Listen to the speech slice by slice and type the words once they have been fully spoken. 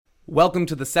Welcome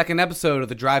to the second episode of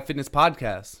the Drive Fitness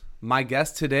Podcast. My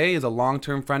guest today is a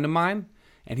long-term friend of mine,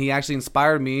 and he actually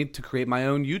inspired me to create my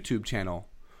own YouTube channel.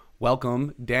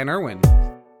 Welcome, Dan Irwin.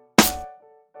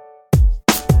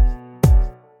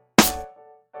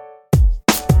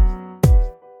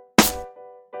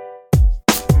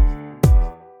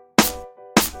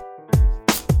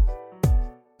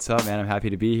 What's up, man? I'm happy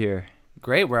to be here.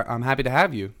 Great. I'm happy to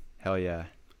have you. Hell yeah.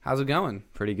 How's it going?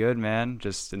 Pretty good, man.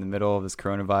 Just in the middle of this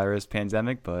coronavirus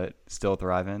pandemic, but still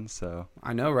thriving, so.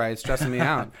 I know, right? It's stressing me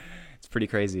out. It's pretty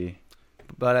crazy.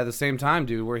 But at the same time,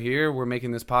 dude, we're here. We're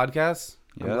making this podcast.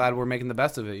 I'm glad we're making the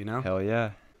best of it, you know? Hell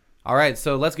yeah. All right,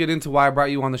 so let's get into why I brought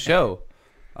you on the show.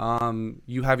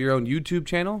 You have your own YouTube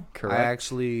channel. Correct. I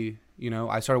actually,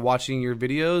 I started watching your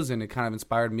videos, and it kind of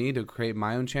inspired me to create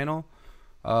my own channel.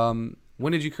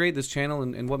 When did you create this channel,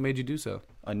 and what made you do so?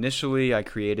 Initially, I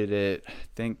created it, I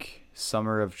think,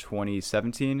 summer of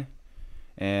 2017.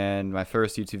 And my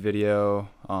first YouTube video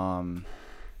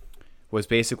was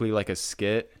basically like a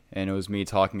skit. And it was me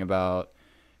talking about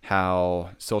how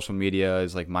social media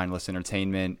is like mindless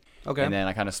entertainment. Okay. And then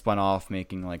I kind of spun off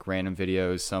making like random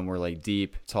videos. Some were like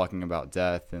deep, talking about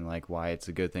death and like why it's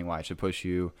a good thing, why it should push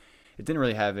you. It didn't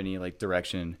really have any like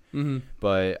direction,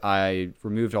 but I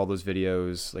removed all those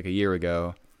videos like a year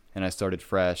ago, and I started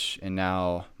fresh. And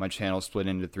now my channel split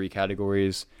into 3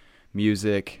 categories: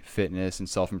 music, fitness, and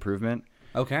self-improvement.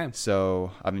 Okay.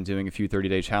 So I've been doing a few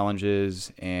 30-day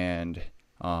challenges, and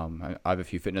I have a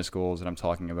few fitness goals that I'm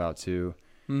talking about too.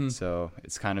 So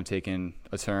it's kind of taken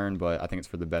a turn, but I think it's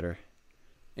for the better.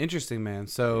 Interesting, man.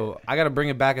 So I got to bring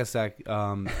it back a sec.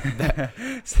 Yeah,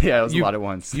 it was a lot at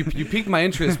once. You piqued my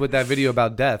interest with that video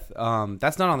about death.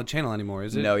 That's not on the channel anymore,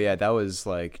 is it? No, yeah, that was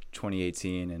like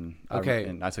 2018, and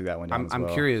I took that one down as well.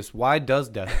 I'm curious, why does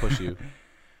death push you?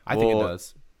 I think it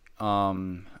does.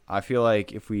 I feel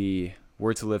like if we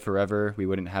were to live forever, we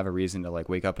wouldn't have a reason to like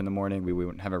wake up in the morning. We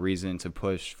wouldn't have a reason to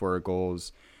push for our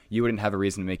goals. You wouldn't have a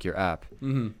reason to make your app.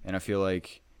 And I feel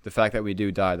like the fact that we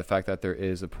do die, the fact that there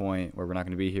is a point where we're not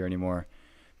going to be here anymore,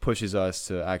 pushes us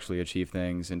to actually achieve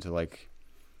things and to like,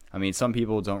 I mean, some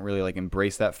people don't really like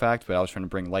embrace that fact, but I was trying to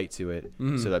bring light to it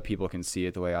so that people can see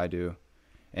it the way I do.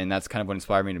 And that's kind of what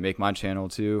inspired me to make my channel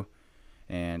too,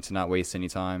 and to not waste any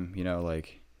time,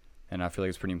 and I feel like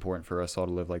it's pretty important for us all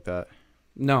to live like that.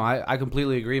 No, I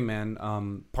completely agree, man.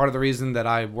 Part of the reason that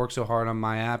I work so hard on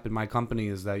my app and my company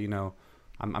is that,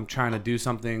 I'm trying to do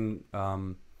something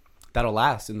that'll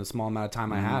last in the small amount of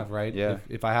time I have, right? Yeah.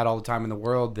 If I had all the time in the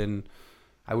world, then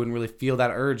I wouldn't really feel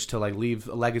that urge to like leave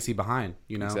a legacy behind,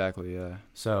 Exactly, yeah.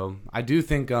 So I do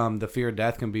think the fear of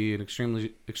death can be an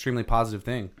extremely, extremely positive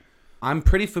thing. I'm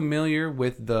pretty familiar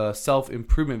with the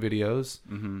self-improvement videos.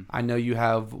 I know you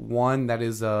have one that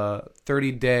is a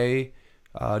 30-day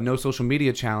no social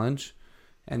media challenge,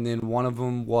 and then one of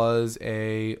them was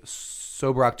a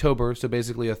sober October, so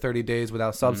basically a 30 days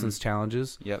without substance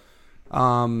challenges. Yep.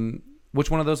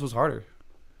 Which one of those was harder?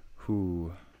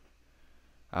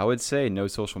 I would say no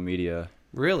social media.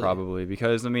 Really? Probably,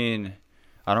 because I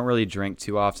don't really drink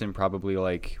too often, probably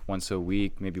like once a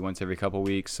week, maybe once every couple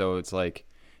weeks. So it's like,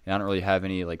 I don't really have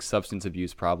any like substance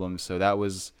abuse problems. So that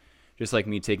was just like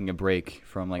me taking a break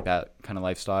from like that kind of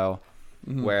lifestyle.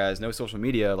 Whereas no social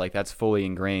media, like that's fully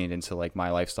ingrained into like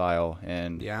my lifestyle.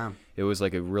 And it was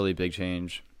like a really big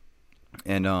change.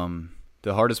 And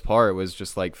the hardest part was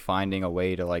just like finding a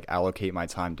way to like allocate my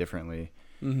time differently.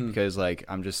 Because like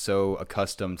I'm just so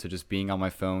accustomed to just being on my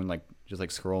phone, like just like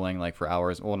scrolling like for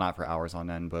hours. Well, not for hours on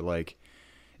end, but like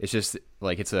it's just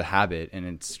like it's a habit, and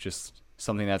it's just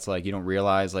something that's like you don't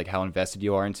realize like how invested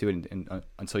you are into it and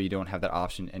until you don't have that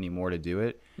option anymore to do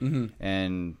it.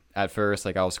 And at first,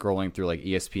 like I was scrolling through like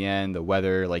ESPN, the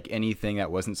weather, like anything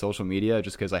that wasn't social media,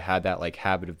 just because I had that like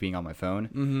habit of being on my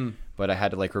phone. But I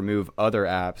had to like remove other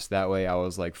apps. That way I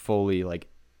was like fully like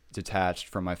detached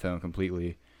from my phone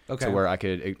completely. To where I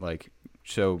could like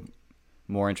show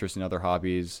more interest in other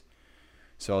hobbies.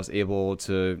 So I was able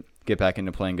to get back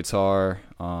into playing guitar.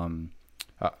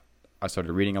 I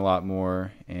started reading a lot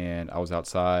more, and I was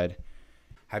outside.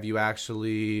 Have you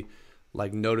actually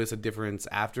like noticed a difference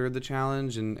after the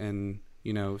challenge and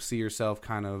see yourself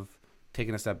kind of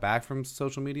taking a step back from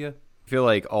social media? I feel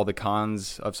like all the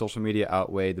cons of social media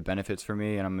outweigh the benefits for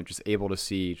me, and I'm just able to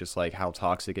see just like how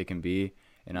toxic it can be,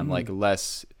 and I'm like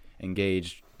less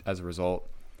engaged as a result.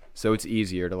 So it's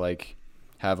easier to like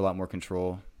have a lot more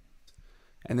control.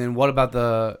 And then what about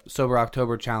the Sober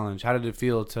October challenge? How did it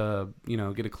feel to,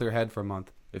 get a clear head for a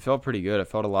month? It felt pretty good. I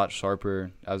felt a lot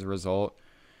sharper as a result.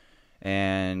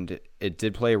 And it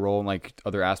did play a role in like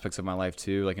other aspects of my life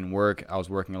too. Like in work, I was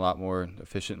working a lot more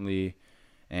efficiently,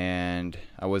 and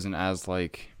I wasn't as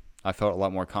like I felt a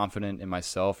lot more confident in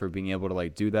myself for being able to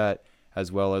like do that,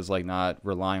 as well as like not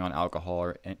relying on alcohol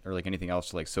or like anything else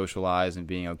to like socialize and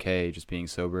being okay, just being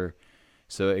sober.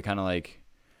 So it kind of like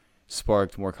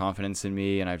sparked more confidence in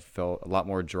me, and I felt a lot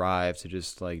more drive to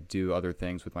just like do other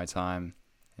things with my time,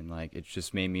 and like it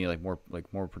just made me like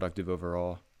more productive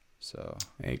overall. So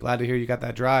hey, glad to hear you got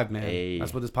that drive, man. Hey.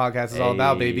 That's what this podcast is all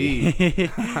about, baby.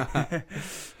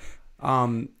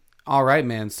 All right,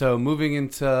 man. So moving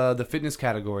into the fitness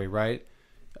category, right?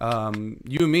 You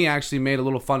and me actually made a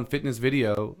little fun fitness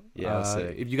video. Yeah,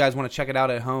 sick. If you guys want to check it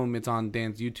out at home, it's on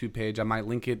Dan's YouTube page. I might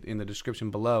link it in the description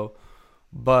below.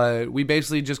 But we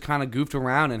basically just kind of goofed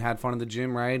around and had fun in the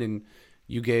gym, right? And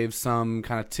you gave some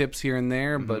kind of tips here and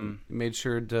there, but made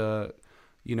sure to,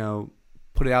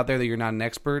 put it out there that you're not an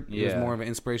expert. Yeah. It was more of an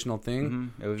inspirational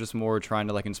thing. It was just more trying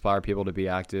to like inspire people to be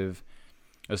active,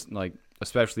 like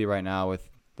especially right now with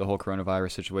the whole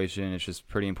coronavirus situation. It's just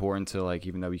pretty important to like,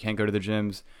 even though you can't go to the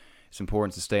gyms, it's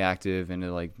important to stay active and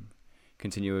to like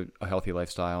continue a healthy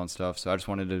lifestyle and stuff. So I just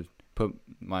wanted to put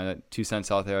my 2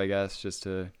 cents out there, I guess, just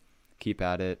to keep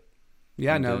at it.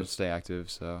 Yeah, and no, to stay active.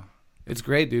 So it's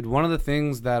great, dude. One of the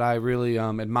things that I really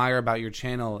admire about your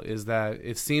channel is that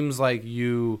it seems like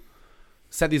you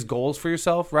set these goals for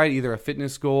yourself, right? Either a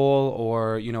fitness goal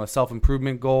or, a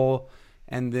self-improvement goal.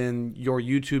 And then your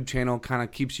YouTube channel kind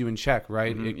of keeps you in check,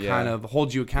 right? It kind of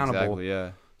holds you accountable. Exactly,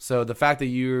 yeah. So the fact that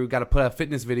you got to put out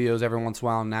fitness videos every once in a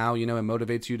while now, it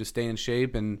motivates you to stay in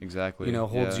shape and,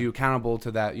 holds you accountable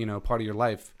to that, part of your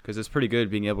life. Because it's pretty good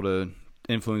being able to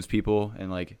influence people and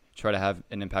like try to have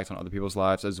an impact on other people's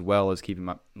lives, as well as keeping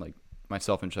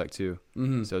myself in check too.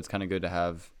 So it's kind of good to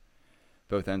have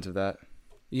both ends of that.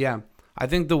 Yeah. I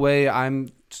think the way I'm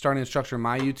starting to structure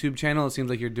my YouTube channel, it seems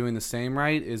like you're doing the same,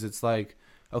 right? Is it's like,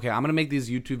 okay, I'm going to make these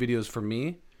YouTube videos for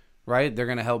me, right? They're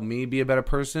going to help me be a better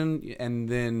person. And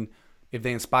then if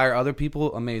they inspire other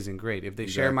people, amazing, great. If they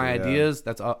share my ideas,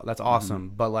 that's awesome.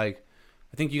 But like,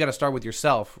 I think you got to start with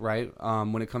yourself, right?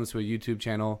 When it comes to a YouTube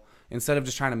channel, instead of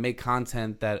just trying to make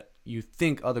content that you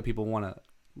think other people want to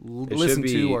listen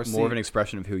to or see. More of an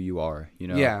expression of who you are,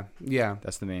 Yeah.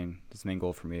 That's the main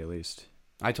goal for me, at least.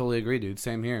 I totally agree, dude.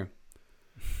 Same here.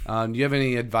 Do you have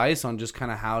any advice on just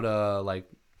kind of how to like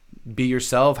be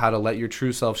yourself, how to let your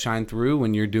true self shine through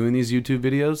when you're doing these YouTube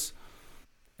videos?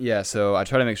 Yeah, so I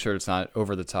try to make sure it's not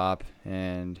over the top,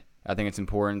 and I think it's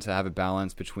important to have a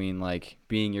balance between like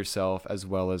being yourself as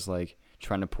well as like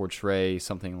trying to portray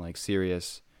something like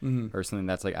serious or something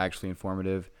that's like actually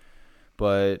informative.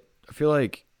 But I feel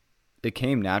like it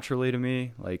came naturally to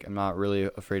me. Like I'm not really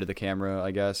afraid of the camera,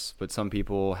 I guess, but some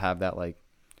people have that like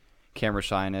camera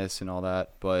shyness and all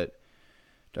that. But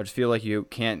I just feel like you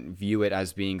can't view it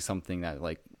as being something that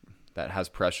like that has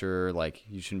pressure. Like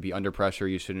you shouldn't be under pressure.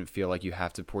 You shouldn't feel like you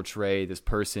have to portray this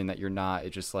person that you're not.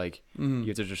 It's just like you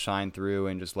have to just shine through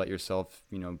and just let yourself,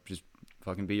 just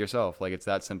fucking be yourself. Like it's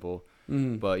that simple.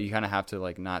 But you kind of have to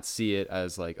like not see it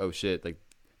as like, oh shit, like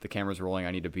the camera's rolling,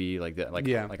 I need to be like that. Like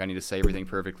I need to say everything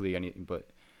perfectly. But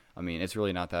I mean, it's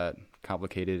really not that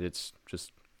complicated. It's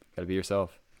just gotta be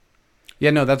yourself.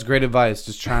 Yeah, no, that's great advice.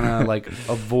 Just trying to like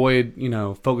avoid,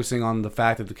 focusing on the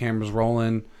fact that the camera's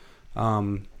rolling.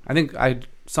 I think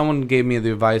someone gave me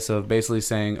the advice of basically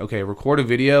saying, okay, record a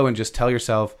video and just tell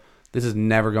yourself this is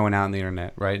never going out on the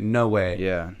internet, right? No way.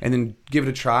 Yeah. And then give it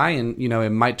a try, and it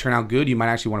might turn out good. You might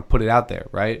actually want to put it out there,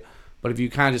 right? But if you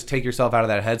kind of just take yourself out of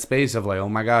that headspace of like, oh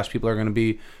my gosh, people are going to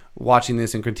be watching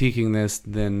this and critiquing this,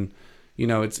 then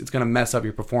it's going to mess up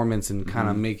your performance and kind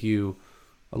of make you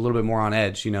a little bit more on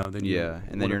edge, than and then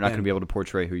you're not going to be able to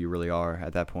portray who you really are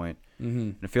at that point.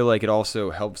 And I feel like it also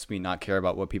helps me not care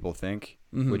about what people think,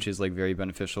 which is like very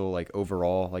beneficial, like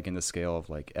overall, like in the scale of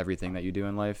like everything that you do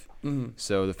in life.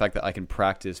 So the fact that I can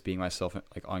practice being myself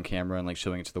like on camera and like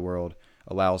showing it to the world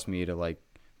allows me to like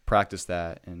practice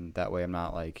that, and that way I'm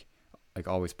not like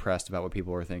always pressed about what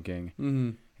people are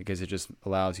thinking, because it just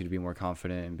allows you to be more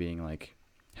confident and being like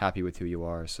happy with who you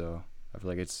are. So I feel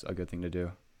like it's a good thing to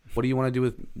do. What do you want to do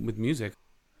with music?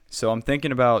 So I'm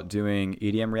thinking about doing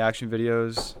EDM reaction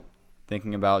videos,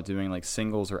 thinking about doing like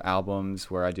singles or albums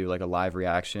where I do like a live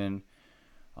reaction.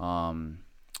 And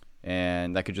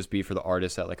that could just be for the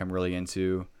artist that like I'm really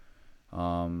into.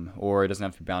 Or it doesn't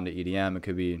have to be bound to EDM. It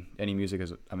could be any music,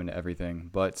 because I'm into everything.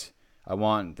 But I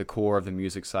want the core of the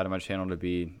music side of my channel to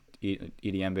be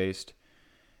EDM based.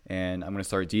 And I'm going to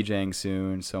start DJing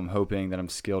soon, so I'm hoping that I'm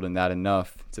skilled in that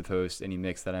enough to post any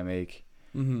mix that I make.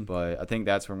 But I think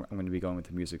that's where I'm going to be going with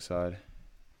the music side.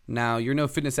 Now, you're no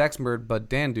fitness expert, but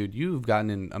Dan, dude, you've gotten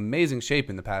in amazing shape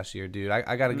in the past year, dude.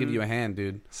 I got to give you a hand,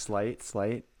 dude. Slight.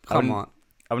 Come on.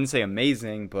 I wouldn't say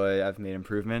amazing, but I've made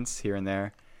improvements here and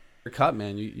there. You're cut,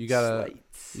 man. You got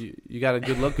you got a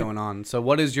good look going on. So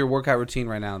what is your workout routine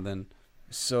right now then?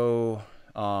 So,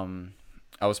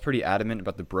 I was pretty adamant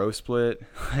about the bro split,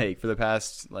 like for the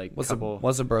past like couple.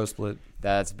 What's a bro split?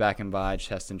 That's back and bi,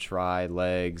 chest and tri,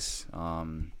 legs.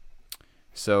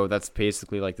 So that's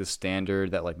basically like the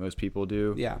standard that like most people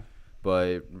do. Yeah.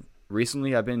 But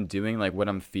recently I've been doing like what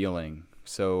I'm feeling.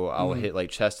 So I'll hit like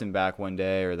chest and back one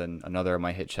day, or then another I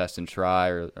might hit chest and tri,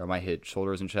 or I might hit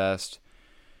shoulders and chest.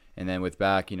 And then with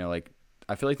back, like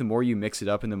I feel like the more you mix it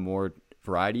up and the more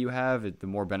variety you have, the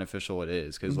more beneficial it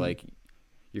is, because like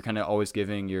you're kind of always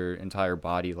giving your entire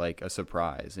body like a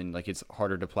surprise, and like it's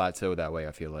harder to plateau that way,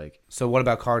 I feel like. So what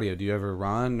about cardio? Do you ever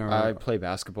run? Or I play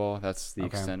basketball. That's the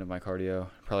extent of my cardio.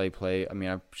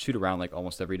 I shoot around like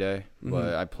almost every day,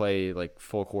 but I play like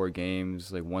full court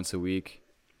games like once a week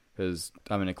because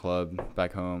I'm in a club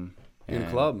back home. In a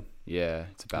club? Yeah,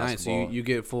 it's a basketball. Nice. So you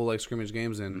get full like scrimmage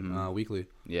games in weekly.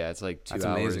 Yeah, it's like 2 hours.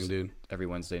 That's amazing, dude. Every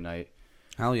Wednesday night.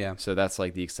 Hell yeah. So that's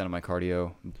like the extent of my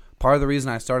cardio. Part of the reason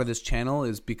I started this channel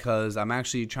is because I'm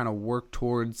actually trying to work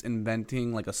towards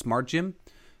inventing like a smart gym.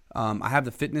 I have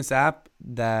the fitness app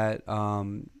that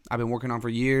I've been working on for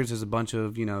years. There's a bunch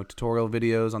of tutorial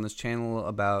videos on this channel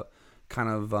about kind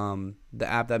of the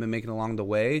app that I've been making along the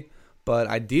way. But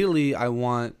ideally, I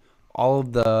want all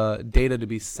of the data to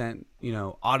be sent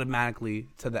automatically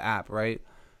to the app, right?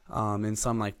 In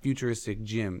some like futuristic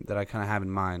gym that I kind of have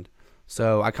in mind.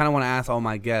 So I kind of want to ask all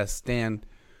my guests, Stan,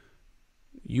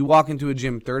 you walk into a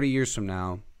gym 30 years from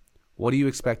now, what do you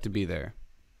expect to be there?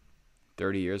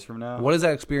 30 years from now? What is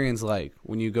that experience like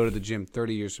when you go to the gym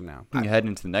 30 years from now? You're heading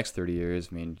into the next 30 years.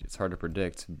 I mean, it's hard to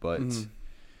predict, but I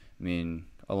mean,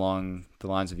 along the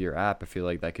lines of your app, I feel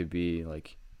like that could be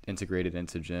like integrated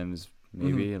into gyms.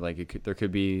 Maybe like there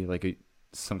could be like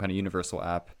some kind of universal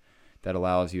app that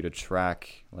allows you to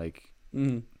track like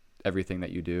everything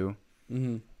that you do.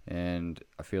 And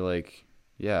I feel like,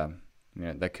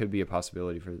 that could be a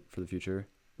possibility for the future.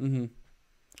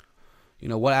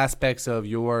 What aspects of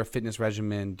your fitness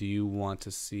regimen do you want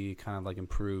to see kind of like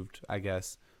improved, I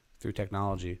guess, through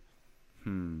technology?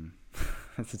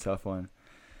 That's a tough one.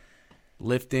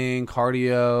 Lifting,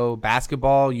 cardio,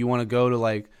 basketball. You want to go to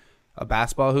like a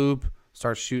basketball hoop,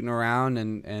 start shooting around,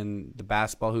 and the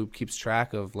basketball hoop keeps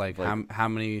track of like how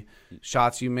many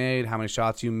shots you made, how many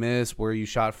shots you missed, where you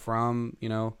shot from,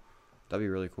 That'd be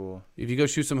really cool. If you go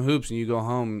shoot some hoops and you go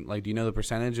home, like, do you know the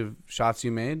percentage of shots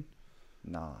you made?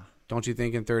 Nah. Don't you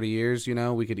think in 30 years,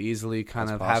 we could easily kind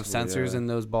of have sensors in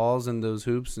those balls and those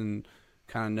hoops and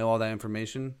kind of know all that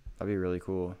information? That'd be really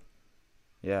cool.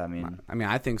 Yeah, I mean,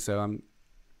 I think so.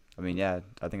 I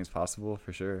think it's possible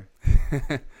for sure.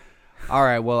 All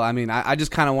right. Well, I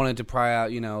just kind of wanted to pry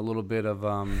out, a little bit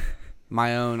of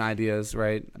my own ideas,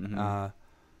 right?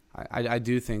 I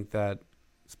do think that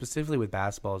specifically with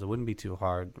basketballs, it wouldn't be too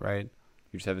hard, right?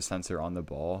 You just have a sensor on the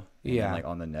ball, and then, like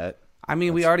on the net.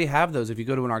 We already have those. If you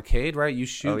go to an arcade, right? You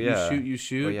shoot, you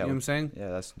shoot. Oh, yeah. You know what I'm saying?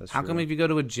 Yeah, that's How come if you go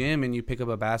to a gym and you pick up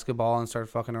a basketball and start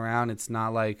fucking around, it's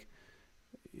not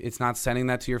sending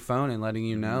that to your phone and letting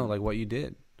you know like what you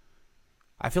did?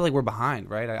 I feel like we're behind,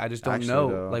 right? I just don't know.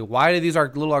 Though. Like, why do these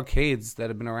little arcades that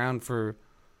have been around for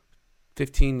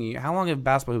 15 years? How long have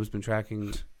basketball hoops been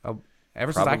tracking?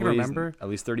 Ever since I can remember? At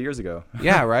least 30 years ago.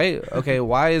 Yeah, right? Okay,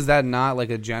 why is that not like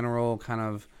a general kind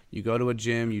of, you go to a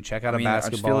gym, you check out a basketball?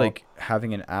 I just feel like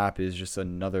having an app is just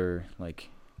another like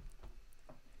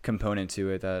component to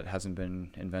it that hasn't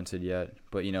been invented yet.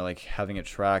 But, like having it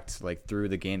tracked like through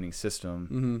the gaming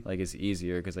system like is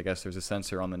easier, because I guess there's a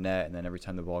sensor on the net, and then every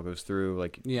time the ball goes through,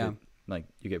 like you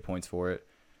get points for it.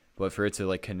 But for it to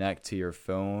like connect to your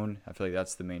phone, I feel like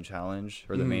that's the main challenge,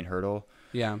 or the main hurdle.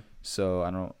 Yeah. So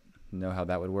I don't know how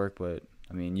that would work, but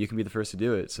you can be the first to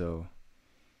do it. So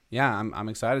yeah, I'm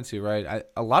excited to, right?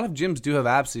 A lot of gyms do have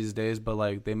apps these days, but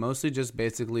like they mostly just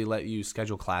basically let you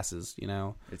schedule classes,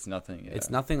 It's nothing. Yeah. It's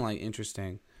nothing like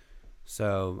interesting.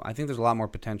 So I think there's a lot more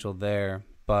potential there,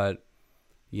 but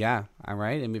yeah, I'm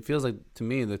right. It feels like to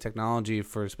me the technology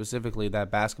for specifically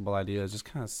that basketball idea is just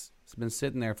kind of it's been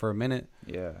sitting there for a minute.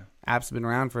 Yeah. Apps have been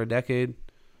around for a decade.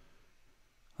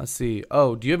 Let's see.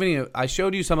 Oh, do you have any? I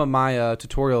showed you some of my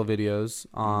tutorial videos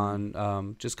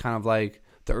on just kind of like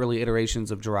the early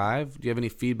iterations of Drive. Do you have any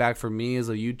feedback for me as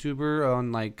a YouTuber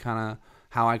on like kind of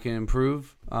how I can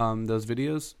improve those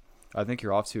videos? I think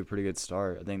you're off to a pretty good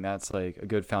start. I think that's like a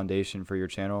good foundation for your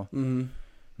channel.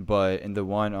 But in the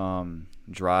one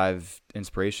Drive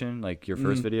inspiration, like your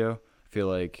first video, I feel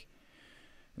like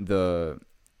the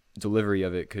delivery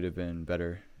of it could have been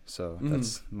better. So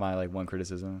that's my like one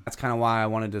criticism. That's kind of why I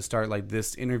wanted to start like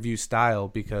this interview style,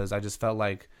 because I just felt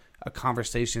like a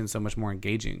conversation so much more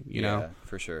engaging, you know?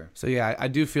 For sure. So yeah, I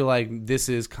do feel like this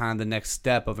is kind of the next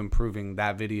step of improving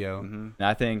that video. And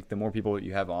I think the more people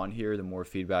you have on here, the more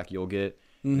feedback you'll get,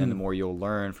 and then the more you'll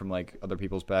learn from like other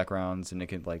people's backgrounds, and it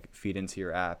can like feed into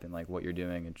your app and like what you're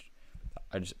doing. And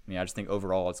I just think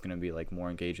overall it's going to be like more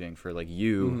engaging for like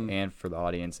you and for the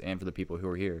audience and for the people who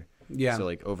are here. Yeah. So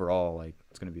like overall, like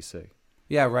it's going to be sick.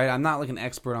 Yeah, right. I'm not like an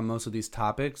expert on most of these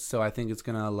topics, so I think it's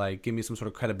gonna like give me some sort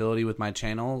of credibility with my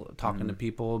channel, talking to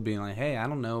people, being like, "Hey, I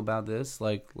don't know about this.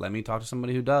 Like, let me talk to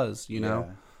somebody who does." You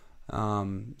know.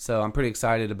 So I'm pretty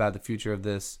excited about the future of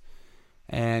this,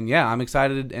 and yeah, I'm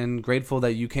excited and grateful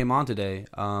that you came on today.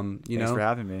 Thanks for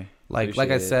having me. Like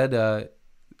I said,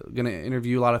 gonna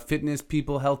interview a lot of fitness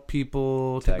people, health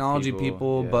people, technology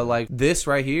people, but like this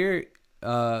right here.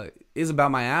 Is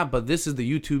about my app, but this is the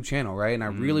YouTube channel, right? And I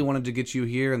really wanted to get you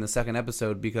here in the second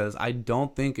episode because I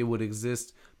don't think it would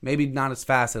exist, maybe not as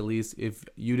fast at least, if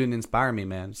you didn't inspire me,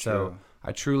 man. So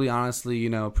I truly, honestly, you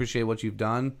know, appreciate what you've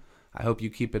done. I hope you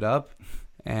keep it up.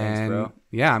 And thanks, bro.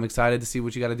 Yeah, I'm excited to see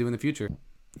what you got to do in the future.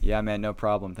 Yeah, man, no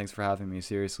problem. Thanks for having me.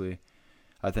 Seriously.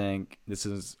 I think this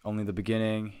is only the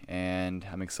beginning, and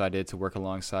I'm excited to work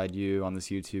alongside you on this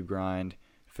YouTube grind.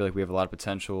 I feel like we have a lot of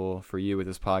potential for you with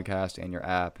this podcast and your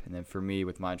app, and then for me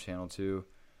with my channel too.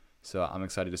 So I'm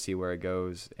excited to see where it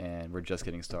goes, and we're just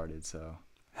getting started. So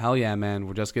hell yeah, man,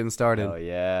 we're just getting started. Hell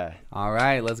yeah. All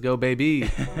right, let's go, baby.